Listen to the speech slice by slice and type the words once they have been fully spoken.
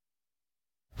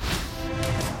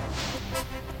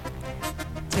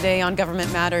Today on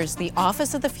Government Matters, the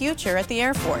Office of the Future at the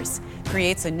Air Force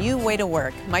creates a new way to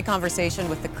work. My conversation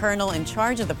with the colonel in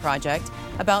charge of the project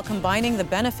about combining the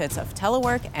benefits of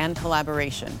telework and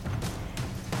collaboration.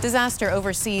 Disaster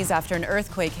overseas after an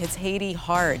earthquake hits Haiti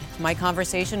hard. My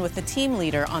conversation with the team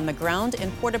leader on the ground in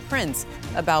Port-au-Prince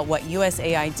about what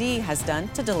USAID has done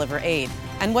to deliver aid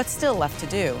and what's still left to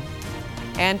do.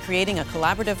 And creating a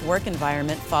collaborative work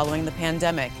environment following the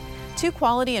pandemic. Two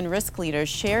quality and risk leaders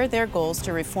share their goals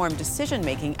to reform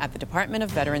decision-making at the Department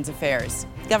of Veterans Affairs.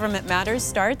 Government Matters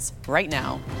starts right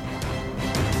now.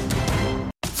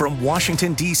 From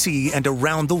Washington, D.C. and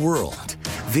around the world,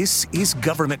 this is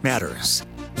Government Matters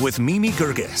with Mimi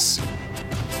Gerges.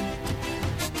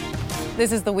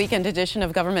 This is the weekend edition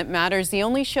of Government Matters, the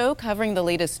only show covering the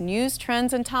latest news,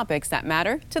 trends, and topics that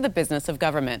matter to the business of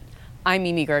government. I'm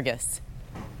Mimi Gerges.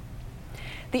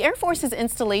 The Air Force's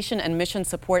Installation and Mission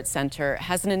Support Center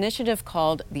has an initiative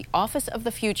called the Office of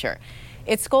the Future.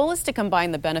 Its goal is to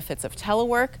combine the benefits of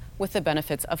telework with the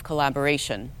benefits of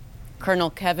collaboration. Colonel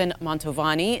Kevin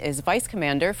Mantovani is Vice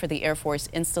Commander for the Air Force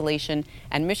Installation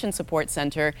and Mission Support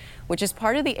Center, which is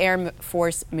part of the Air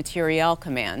Force Materiel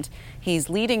Command. He's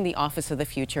leading the Office of the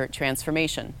Future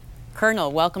transformation.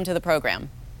 Colonel, welcome to the program.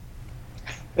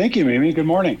 Thank you, Mimi. Good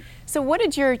morning. So what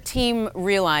did your team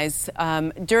realize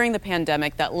during the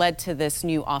pandemic that led to this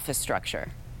new office structure?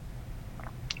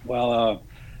 Well,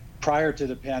 prior to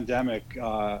the pandemic,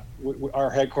 our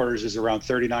headquarters is around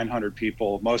 3,900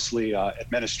 people. Mostly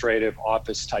administrative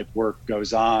office type work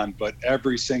goes on, but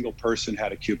every single person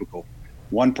had a cubicle.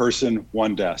 One person,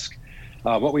 one desk.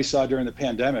 What we saw during the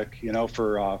pandemic,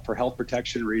 for health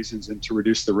protection reasons and to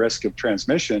reduce the risk of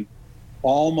transmission,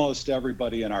 almost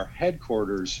everybody in our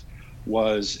headquarters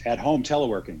was at home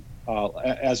teleworking,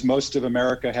 as most of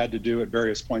America had to do at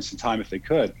various points in time if they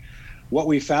could. What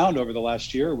we found over the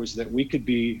last year was that we could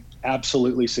be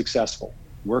absolutely successful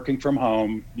working from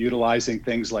home, utilizing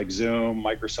things like Zoom,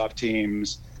 Microsoft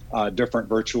Teams, different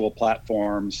virtual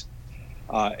platforms,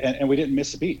 and we didn't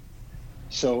miss a beat.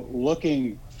 So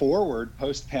looking forward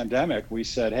post-pandemic, we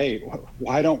said, hey,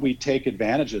 why don't we take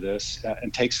advantage of this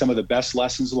and take some of the best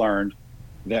lessons learned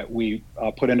that we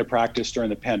put into practice during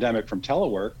the pandemic from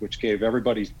telework, which gave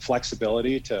everybody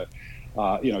flexibility to,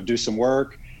 do some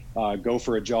work, go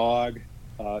for a jog,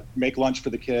 make lunch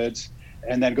for the kids,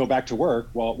 and then go back to work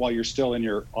while you're still in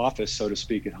your office, so to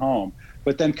speak, at home.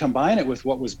 But then combine it with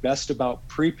what was best about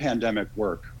pre-pandemic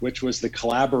work, which was the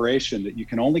collaboration that you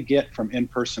can only get from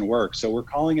in-person work. So we're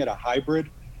calling it a hybrid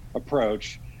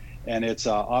approach. And it's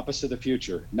Office of the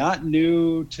Future. Not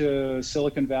new to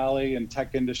Silicon Valley and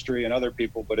tech industry and other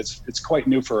people, but it's quite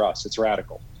new for us. It's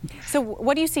radical. So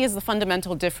what do you see as the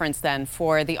fundamental difference then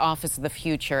for the Office of the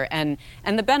Future and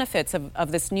the benefits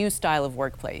of this new style of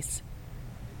workplace?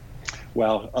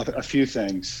 Well, a few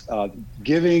things.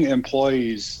 Giving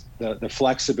employees the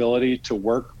flexibility to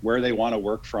work where they want to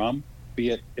work from,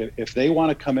 be it if they want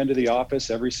to come into the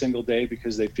office every single day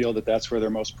because they feel that that's where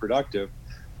they're most productive,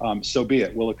 so be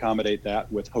it. We'll accommodate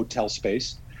that with hotel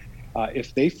space.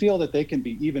 If they feel that they can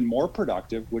be even more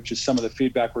productive, which is some of the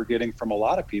feedback we're getting from a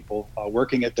lot of people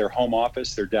working at their home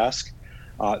office, their desk,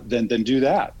 then do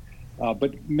that.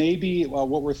 But maybe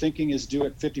what we're thinking is do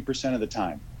it 50% of the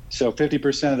time. So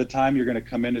 50% of the time you're going to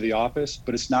come into the office,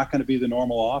 but it's not going to be the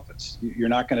normal office. You're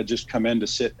not going to just come in to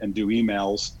sit and do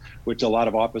emails, which a lot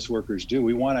of office workers do.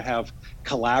 We want to have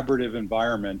collaborative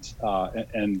environment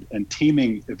and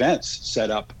teaming events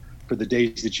set up for the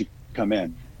days that you come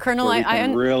in. Colonel, I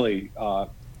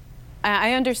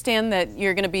understand that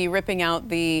you're going to be ripping out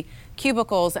the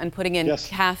cubicles and putting in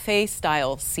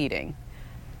cafe-style seating.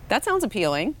 That sounds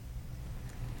appealing.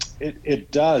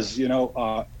 It does.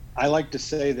 I like to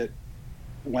say that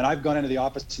when I've gone into the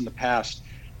office in the past,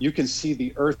 you can see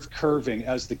the earth curving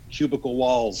as the cubicle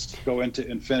walls go into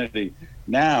infinity.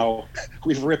 Now,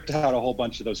 we've ripped out a whole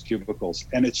bunch of those cubicles,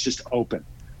 and it's just open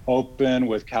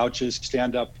with couches,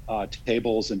 stand-up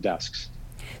tables, and desks.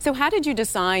 So how did you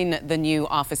design the new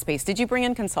office space? Did you bring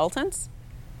in consultants?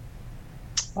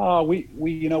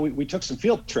 We took some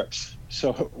field trips.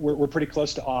 So we're pretty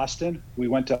close to Austin. We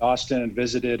went to Austin and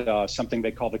visited something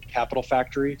they call the Capital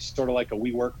Factory, sort of like a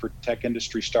WeWork for tech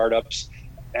industry startups.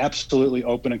 Absolutely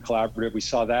open and collaborative. We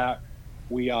saw that.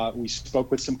 We spoke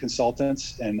with some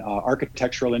consultants and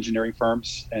architectural engineering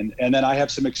firms. And then I have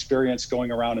some experience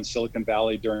going around in Silicon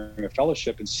Valley during a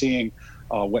fellowship and seeing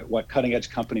what cutting edge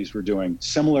companies were doing,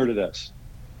 similar to this.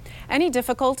 Any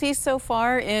difficulties so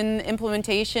far in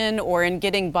implementation or in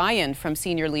getting buy-in from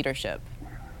senior leadership?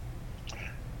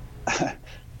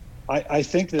 I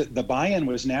think that the buy-in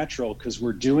was natural because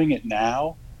we're doing it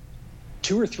now.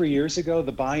 2 or 3 years ago,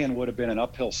 the buy-in would have been an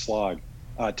uphill slog.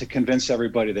 to convince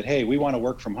everybody that, hey, we want to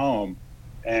work from home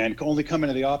and only come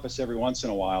into the office every once in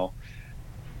a while.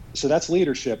 So that's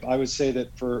leadership. I would say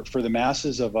that for the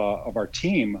masses of our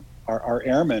team, our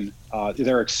airmen,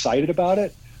 they're excited about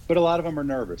it, but a lot of them are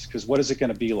nervous because what is it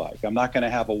going to be like? I'm not going to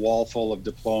have a wall full of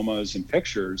diplomas and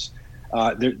pictures.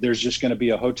 There's just going to be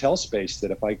a hotel space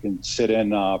that if I can sit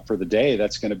in for the day,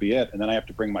 that's going to be it. And then I have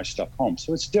to bring my stuff home.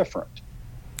 So it's different.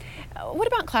 What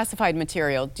about classified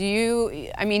material?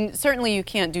 Certainly you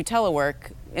can't do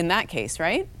telework in that case,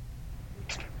 right?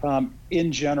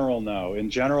 In general, no. In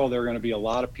general, there are going to be a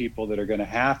lot of people that are going to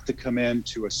have to come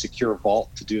into a secure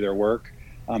vault to do their work.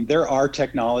 There are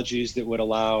technologies that would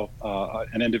allow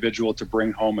an individual to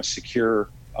bring home a secure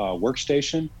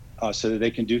workstation so that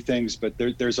they can do things, but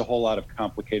there's a whole lot of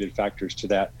complicated factors to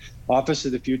that. Office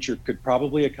of the Future could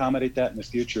probably accommodate that in the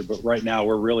future, but right now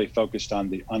we're really focused on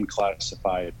the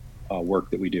unclassified work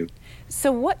that we do.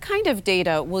 So what kind of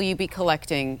data will you be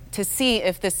collecting to see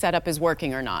if this setup is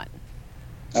working or not?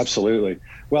 Absolutely.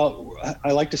 Well,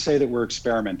 I like to say that we're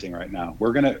experimenting right now.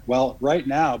 Right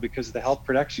now, because of the health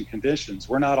protection conditions,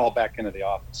 we're not all back into the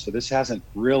office. So this hasn't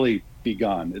really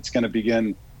begun. It's going to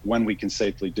begin when we can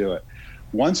safely do it.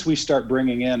 Once we start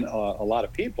bringing in a lot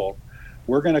of people,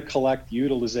 we're going to collect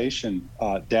utilization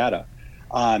data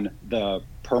on the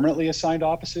permanently assigned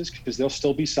offices, because there'll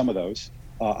still be some of those,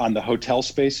 on the hotel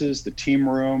spaces, the team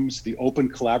rooms, the open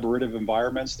collaborative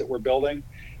environments that we're building.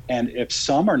 And if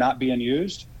some are not being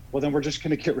used, well, then we're just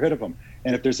going to get rid of them.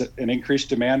 And if there's an increased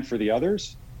demand for the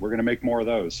others, we're going to make more of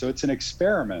those. So it's an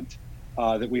experiment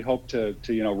that we hope to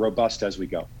robust as we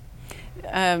go.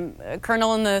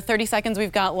 Colonel, in the 30 seconds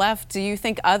we've got left, do you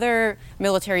think other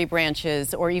military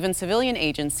branches or even civilian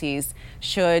agencies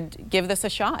should give this a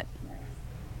shot?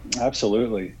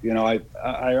 Absolutely.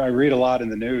 I read a lot in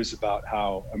the news about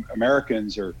how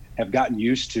Americans have gotten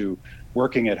used to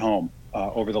working at home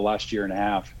over the last year and a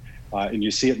half. And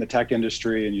you see it in the tech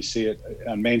industry, and you see it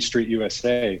on Main Street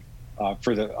USA.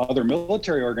 For the other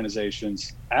military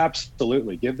organizations,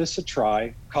 absolutely. Give this a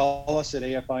try. Call us at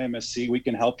AFIMSC. We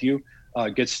can help you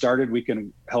get started. We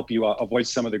can help you avoid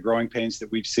some of the growing pains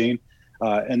that we've seen.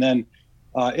 And then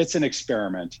it's an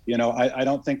experiment. I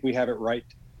don't think we have it right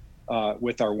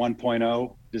with our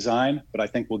 1.0 design, but I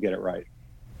think we'll get it right.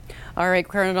 All right,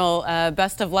 Colonel,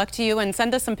 best of luck to you, and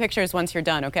send us some pictures once you're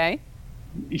done, okay?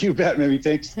 You bet, Mimi.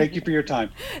 Thank you for your time.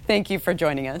 Thank you for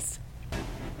joining us.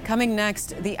 Coming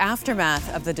next, the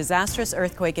aftermath of the disastrous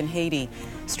earthquake in Haiti.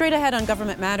 Straight ahead on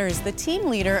Government Matters, the team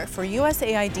leader for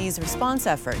USAID's response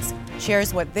efforts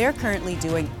shares what they're currently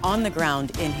doing on the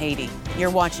ground in Haiti. You're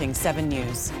watching 7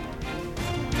 News.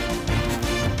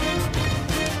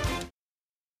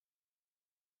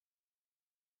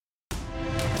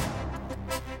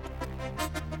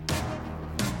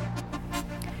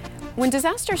 When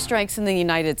disaster strikes in the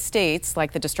United States,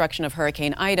 like the destruction of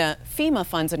Hurricane Ida, FEMA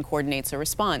funds and coordinates a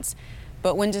response.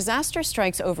 But when disaster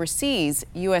strikes overseas,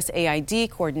 USAID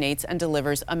coordinates and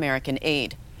delivers American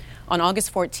aid. On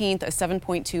August 14th, a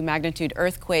 7.2 magnitude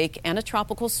earthquake and a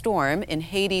tropical storm in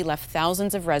Haiti left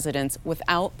thousands of residents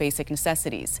without basic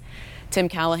necessities. Tim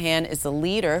Callaghan is the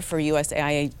leader for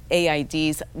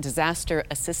USAID's Disaster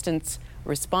Assistance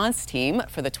Response Team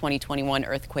for the 2021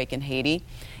 earthquake in Haiti.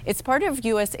 It's part of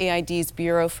USAID's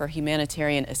Bureau for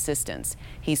Humanitarian Assistance.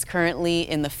 He's currently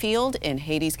in the field in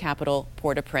Haiti's capital,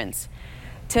 Port-au-Prince.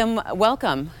 Tim,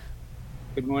 welcome.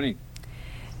 Good morning.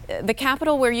 The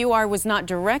capital where you are was not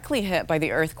directly hit by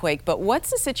the earthquake, but what's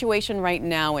the situation right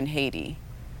now in Haiti?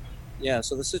 Yeah,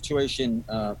 so the situation,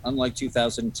 unlike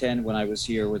 2010 when I was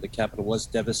here, where the capital was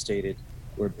devastated,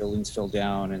 where buildings fell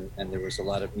down and there was a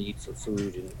lot of need for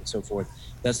food and so forth.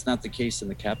 That's not the case in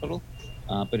the capital,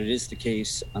 but it is the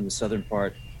case on the southern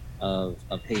part of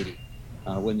Haiti.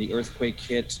 When the earthquake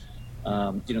hit,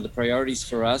 the priorities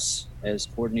for us as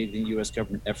coordinating the U.S.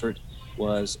 government effort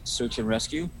was search and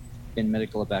rescue and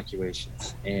medical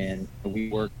evacuations. And we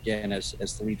work, again, as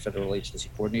the lead federal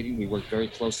agency coordinating, we work very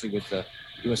closely with the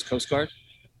U.S. Coast Guard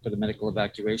for the medical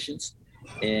evacuations.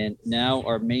 And now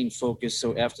our main focus,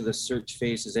 so after the search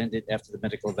phase has ended, after the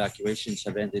medical evacuations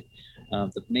have ended,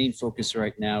 the main focus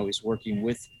right now is working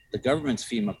with the government's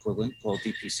FEMA equivalent called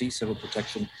DPC, Civil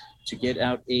Protection, to get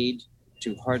out aid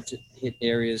to hard to hit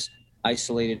areas,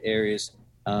 isolated areas,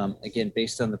 again,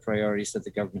 based on the priorities that the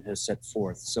government has set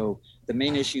forth. So the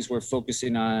main issues we're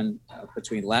focusing on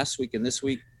between last week and this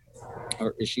week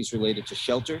are issues related to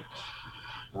shelter,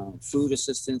 food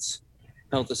assistance,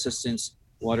 health assistance,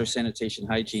 water, sanitation,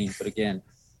 hygiene, but again,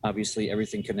 obviously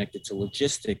everything connected to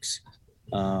logistics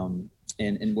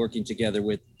and working together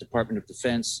with Department of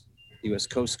Defense, U.S.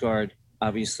 Coast Guard,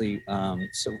 obviously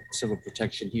civil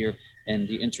protection here, and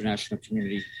the international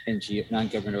community, NGO,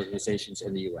 non-government organizations,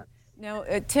 and the UN. Now,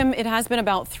 Tim, it has been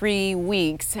about 3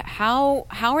 weeks. How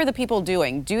are the people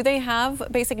doing? Do they have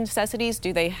basic necessities?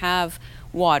 Do they have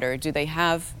water? Do they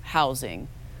have housing?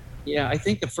 Yeah, I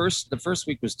think the first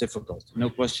week was difficult, no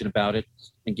question about it,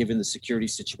 and given the security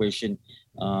situation.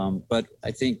 But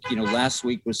I think last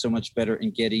week was so much better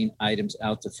in getting items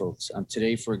out to folks.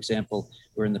 Today, for example,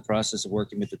 we're in the process of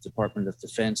working with the Department of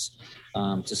Defense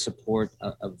to support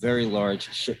a very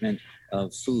large shipment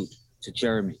of food to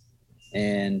Jeremy.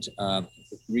 And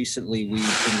recently,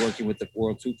 we've been working with the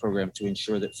World Food Program to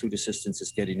ensure that food assistance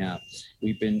is getting out.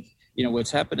 We've been, what's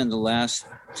happened in the last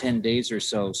 10 days or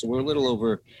so. So we're a little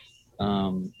over.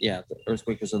 The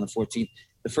earthquake was on the 14th.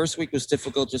 The first week was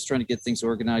difficult, just trying to get things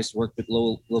organized, work with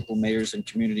local mayors and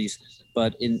communities.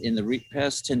 But in the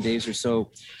past 10 days or so,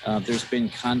 there's been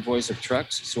convoys of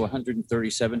trucks. So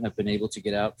 137 have been able to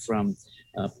get out from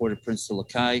Port-au-Prince to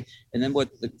Lakai. And then what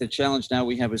the challenge now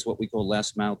we have is what we call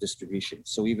last mile distribution.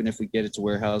 So even if we get it to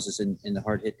warehouses in the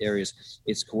hard hit areas,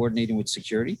 it's coordinating with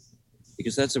security,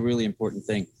 because that's a really important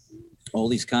thing. All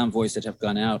these convoys that have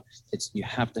gone out, you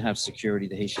have to have security,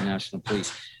 the Haitian National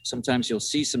Police. Sometimes you'll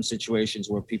see some situations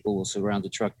where people will surround the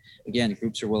truck. Again,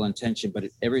 groups are well intentioned, but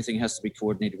everything has to be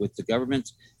coordinated with the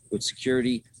government, with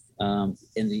security, and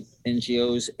the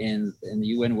NGOs and the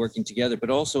UN working together, but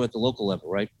also at the local level,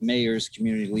 right? Mayors,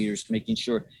 community leaders, making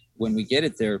sure when we get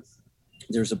it there,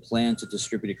 there's a plan to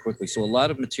distribute it quickly. So a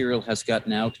lot of material has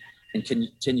gotten out and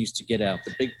continues to get out.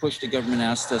 The big push the government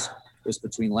asked us was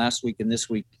between last week and this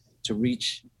week to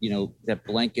reach, that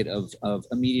blanket of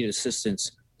immediate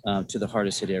assistance to the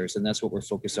hardest hit areas. And that's what we're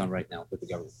focused on right now with the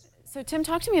government. So Tim,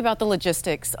 talk to me about the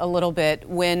logistics a little bit.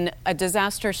 When a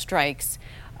disaster strikes,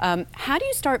 how do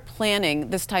you start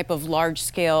planning this type of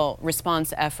large-scale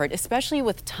response effort, especially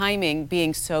with timing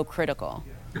being so critical?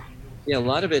 Yeah, a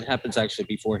lot of it happens actually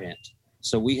beforehand.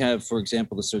 So we have, for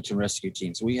example, the search and rescue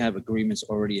teams. We have agreements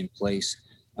already in place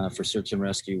for search and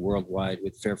rescue worldwide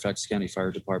with Fairfax County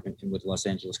Fire Department and with Los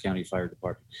Angeles County Fire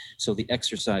Department. So the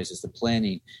exercises, the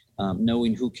planning,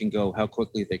 knowing who can go, how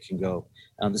quickly they can go.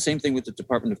 The same thing with the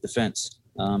Department of Defense.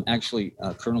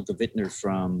 Colonel Gavitner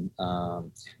from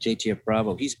JTF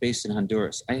Bravo, he's based in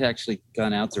Honduras. I had actually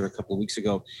gone out there a couple of weeks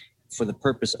ago for the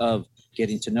purpose of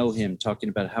getting to know him, talking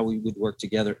about how we would work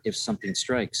together if something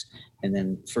strikes. And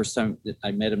then first time that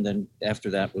I met him then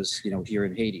after that was, here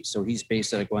in Haiti. So he's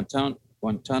based out of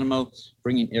Guantanamo,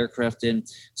 bringing aircraft in.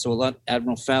 So a lot,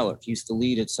 Admiral Fowler, he's the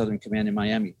lead at Southern Command in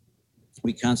Miami.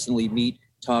 We constantly meet,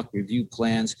 talk, review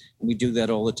plans, and we do that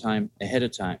all the time ahead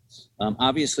of time.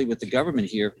 Obviously, with the government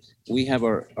here, we have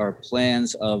our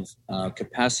plans of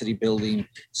capacity building,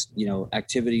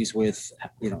 activities with,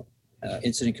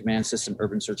 Incident Command System,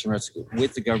 Urban Search and Rescue.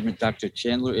 With the government, Dr.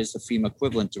 Chandler is the FEMA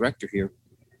equivalent director here,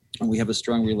 and we have a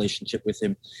strong relationship with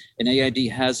him. And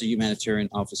AID has a humanitarian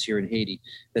office here in Haiti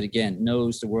that, again,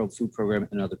 knows the World Food Program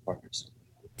and other partners.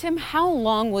 Tim, how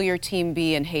long will your team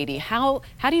be in Haiti? How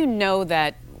do you know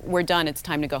that we're done, it's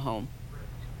time to go home?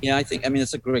 Yeah,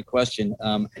 it's a great question.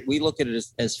 We look at it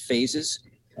as phases.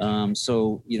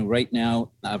 Right now,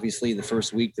 obviously, the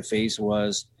first week, the phase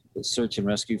was the search and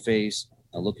rescue phase,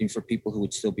 looking for people who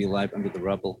would still be alive under the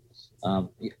rubble,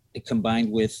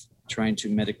 combined with trying to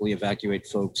medically evacuate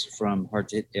folks from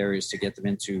hard-to-hit areas to get them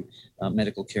into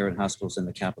medical care and hospitals in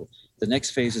the capital. The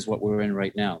next phase is what we're in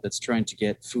right now. That's trying to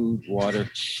get food, water,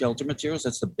 shelter materials.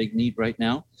 That's the big need right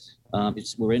now.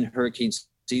 We're in hurricane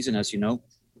season, as you know.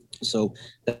 So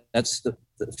that's the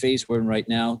phase we're in right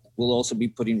now. We'll also be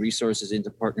putting resources into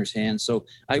partners' hands. So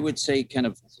I would say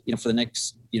for the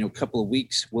next, couple of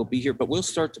weeks, we'll be here, but we'll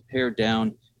start to pare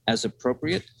down as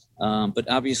appropriate. But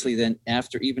obviously then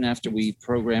even after we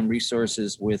program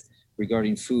resources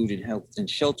regarding food and health and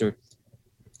shelter,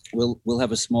 we'll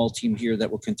have a small team here that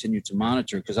will continue to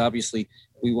monitor, because obviously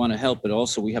we want to help, but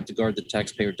also we have to guard the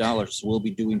taxpayer dollars. So we'll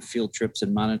be doing field trips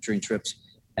and monitoring trips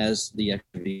as the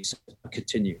activities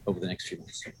continue over the next few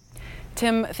months.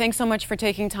 Tim, thanks so much for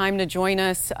taking time to join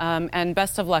us, and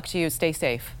best of luck to you. Stay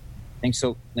safe. Thanks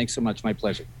so much. My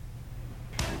pleasure.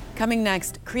 Coming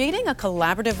next, creating a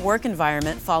collaborative work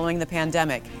environment following the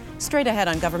pandemic. Straight ahead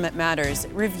on Government Matters,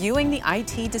 reviewing the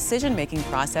IT decision-making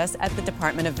process at the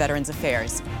Department of Veterans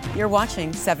Affairs. You're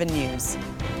watching 7 News.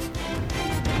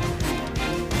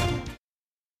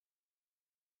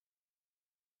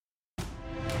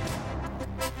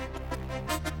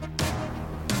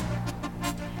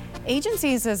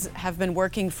 Agencies have been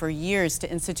working for years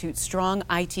to institute strong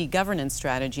IT governance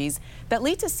strategies that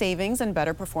lead to savings and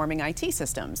better performing IT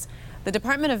systems. The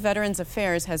Department of Veterans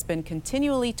Affairs has been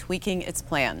continually tweaking its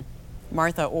plan.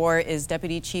 Martha Orr is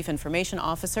Deputy Chief Information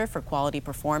Officer for Quality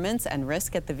Performance and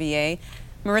Risk at the VA.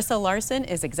 Merissa Larson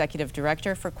is Executive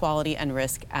Director for Quality and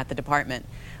Risk at the department.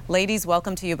 Ladies,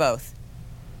 welcome to you both.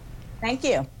 Thank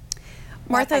you.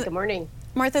 Martha, Hi, good morning.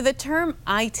 Martha, the term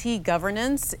IT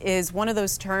governance is one of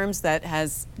those terms that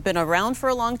has been around for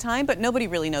a long time, but nobody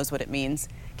really knows what it means.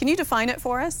 Can you define it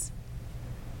for us?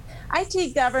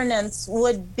 IT governance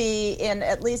would be,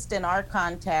 at least in our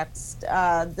context,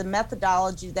 the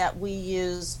methodology that we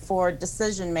use for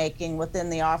decision making within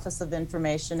the Office of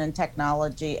Information and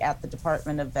Technology at the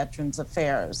Department of Veterans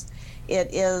Affairs.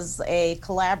 It is a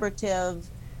collaborative,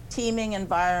 teaming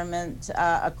environment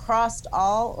across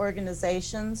all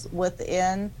organizations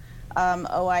within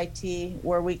OIT,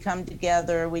 where we come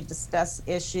together, we discuss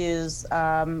issues,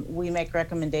 we make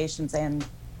recommendations and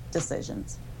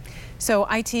decisions. So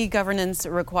IT governance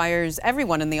requires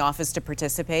everyone in the office to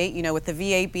participate. You know, with the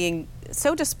VA being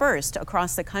so dispersed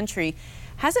across the country,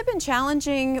 has it been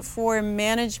challenging for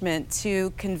management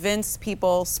to convince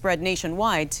people spread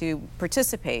nationwide to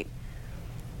participate?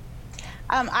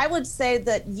 I would say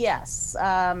that yes,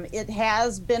 it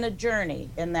has been a journey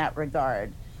in that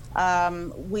regard.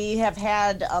 We have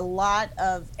had a lot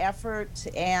of effort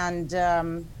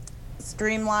and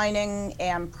streamlining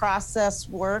and process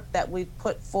work that we've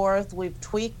put forth. We've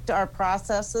tweaked our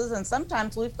processes, and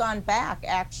sometimes we've gone back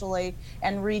actually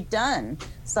and redone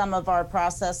some of our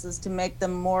processes to make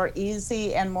them more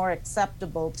easy and more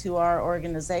acceptable to our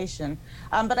organization.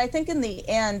 But I think in the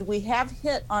end, we have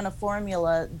hit on a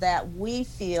formula that we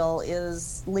feel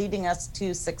is leading us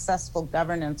to successful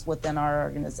governance within our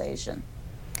organization.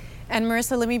 And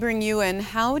Merissa, let me bring you in.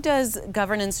 How does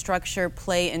governance structure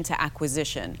play into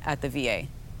acquisition at the VA?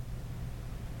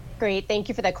 Great, thank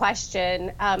you for the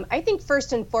question. I think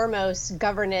first and foremost,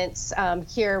 governance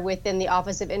here within the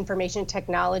Office of Information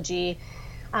Technology,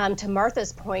 to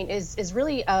Martha's point, is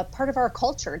really a part of our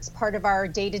culture. It's part of our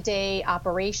day-to-day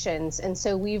operations. And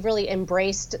so we've really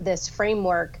embraced this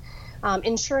framework,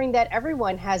 ensuring that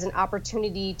everyone has an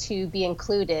opportunity to be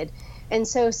included. And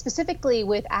so specifically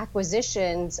with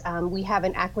acquisitions, we have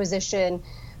an acquisition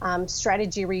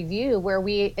strategy review where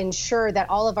we ensure that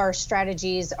all of our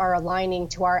strategies are aligning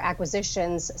to our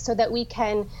acquisitions so that we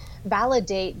can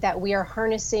validate that we are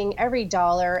harnessing every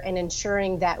dollar and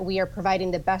ensuring that we are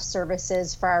providing the best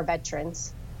services for our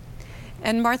veterans.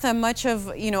 And Martha, much of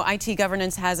IT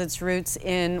governance has its roots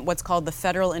in what's called the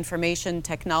Federal Information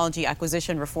Technology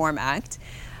Acquisition Reform Act.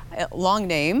 Long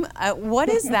name. What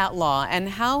is that law, and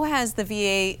how has the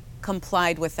VA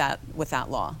complied with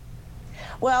that law?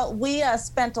 Well, we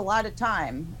spent a lot of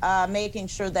time making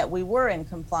sure that we were in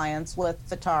compliance with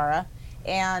FITARA,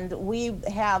 and we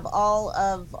have all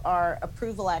of our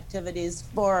approval activities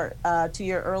for, to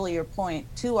your earlier point,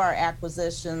 to our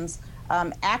acquisitions,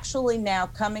 actually now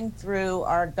coming through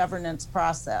our governance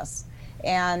process.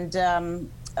 And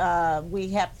we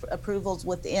have approvals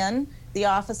within the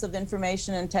Office of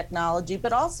Information and Technology,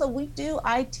 but also we do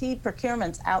IT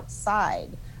procurements outside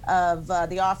of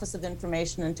the Office of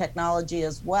Information and Technology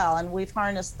as well. And we've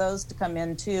harnessed those to come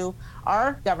into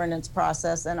our governance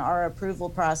process and our approval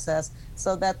process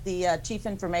so that the Chief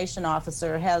Information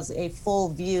Officer has a full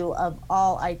view of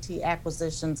all IT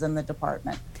acquisitions in the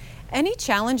department. Any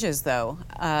challenges, though,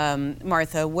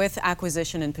 Martha, with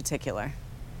acquisition in particular?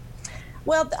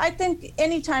 Well, I think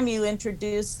anytime you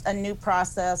introduce a new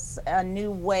process, a new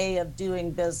way of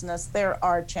doing business, there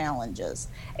are challenges.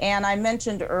 And I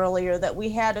mentioned earlier that we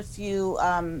had a few,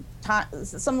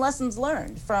 some lessons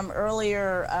learned from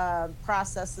earlier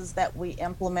processes that we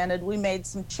implemented. We made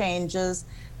some changes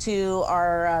to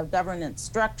our governance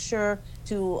structure,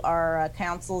 to our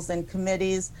councils and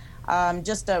committees.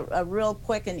 Just a real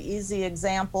quick and easy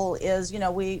example is,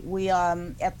 we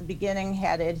at the beginning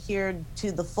had adhered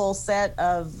to the full set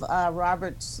of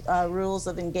Robert's rules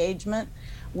of engagement.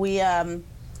 We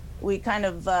kind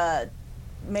of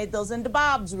made those into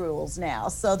Bob's rules now,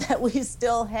 so that we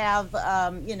still have,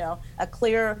 a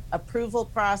clear approval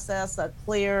process, a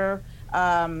clear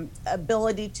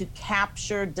ability to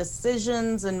capture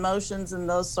decisions and motions and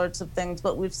those sorts of things,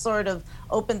 but we've sort of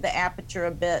opened the aperture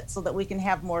a bit so that we can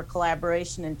have more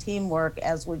collaboration and teamwork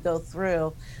as we go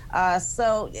through.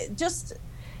 So just,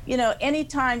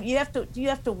 anytime you have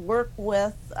to work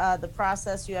with the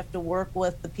process, you have to work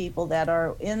with the people that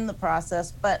are in the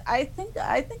process. But I think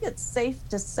it's safe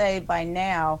to say by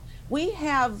now we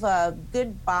have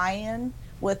good buy-in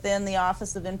within the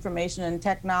Office of Information and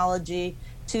Technology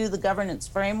to the governance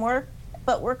framework,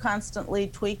 but we're constantly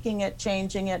tweaking it,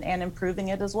 changing it, and improving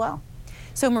it as well.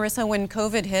 So Merissa, when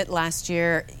COVID hit last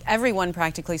year, everyone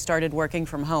practically started working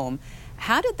from home.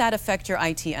 How did that affect your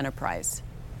IT enterprise?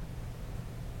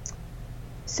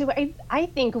 So I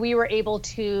think we were able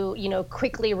to,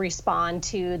 quickly respond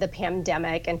to the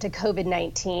pandemic and to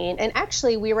COVID-19. And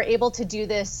actually, we were able to do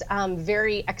this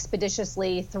very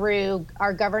expeditiously through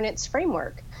our governance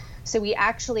framework. So we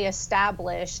actually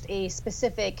established a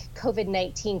specific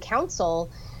COVID-19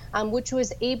 council, which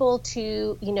was able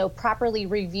to, properly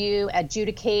review,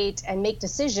 adjudicate, and make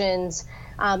decisions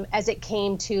as it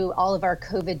came to all of our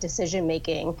COVID decision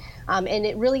making. And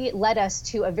it really led us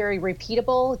to a very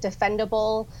repeatable,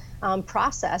 defendable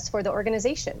process for the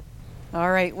organization.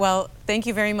 All right. Well, thank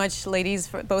you very much, ladies,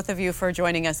 for both of you, for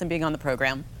joining us and being on the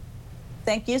program.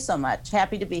 Thank you so much.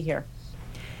 Happy to be here.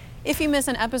 If you miss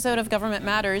an episode of Government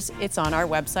Matters, it's on our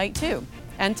website too.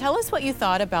 And tell us what you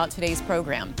thought about today's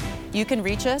program. You can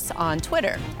reach us on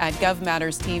Twitter at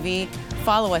GovMattersTV.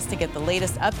 Follow us to get the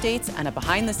latest updates and a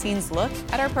behind-the-scenes look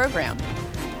at our program.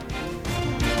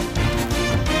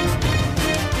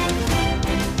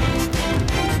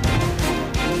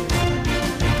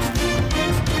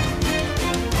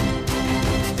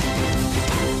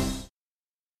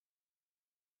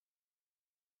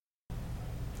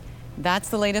 That's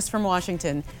the latest from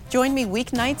Washington. Join me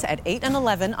weeknights at 8 and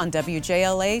 11 on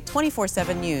WJLA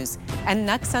 24/7 News and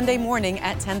next Sunday morning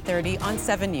at 10:30 on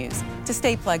 7 News to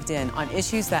stay plugged in on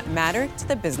issues that matter to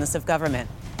the business of government.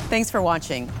 Thanks for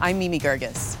watching. I'm Mimi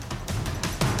Gerges.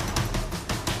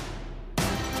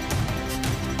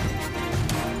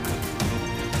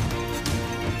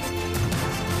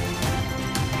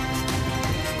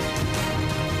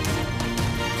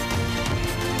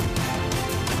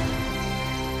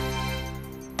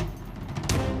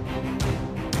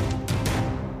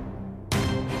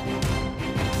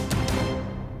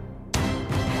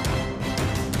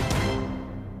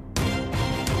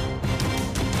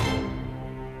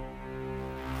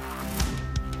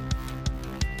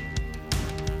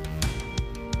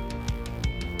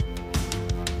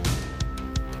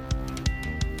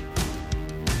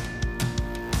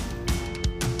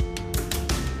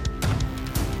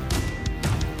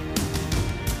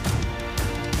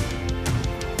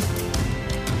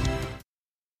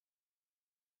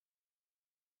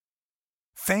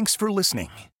 Thanks for listening.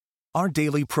 Our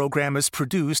daily program is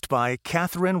produced by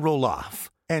Catherine Roloff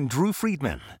and Drew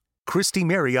Friedman. Christy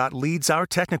Marriott leads our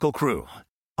technical crew.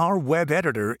 Our web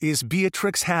editor is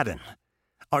Beatrix Haddon.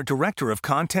 Our director of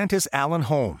content is Alan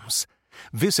Holmes.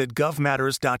 Visit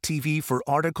govmatters.tv for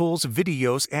articles,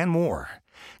 videos, and more.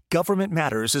 Government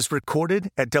Matters is recorded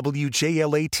at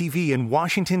WJLA-TV in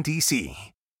Washington,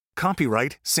 D.C.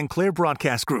 Copyright Sinclair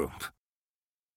Broadcast Group.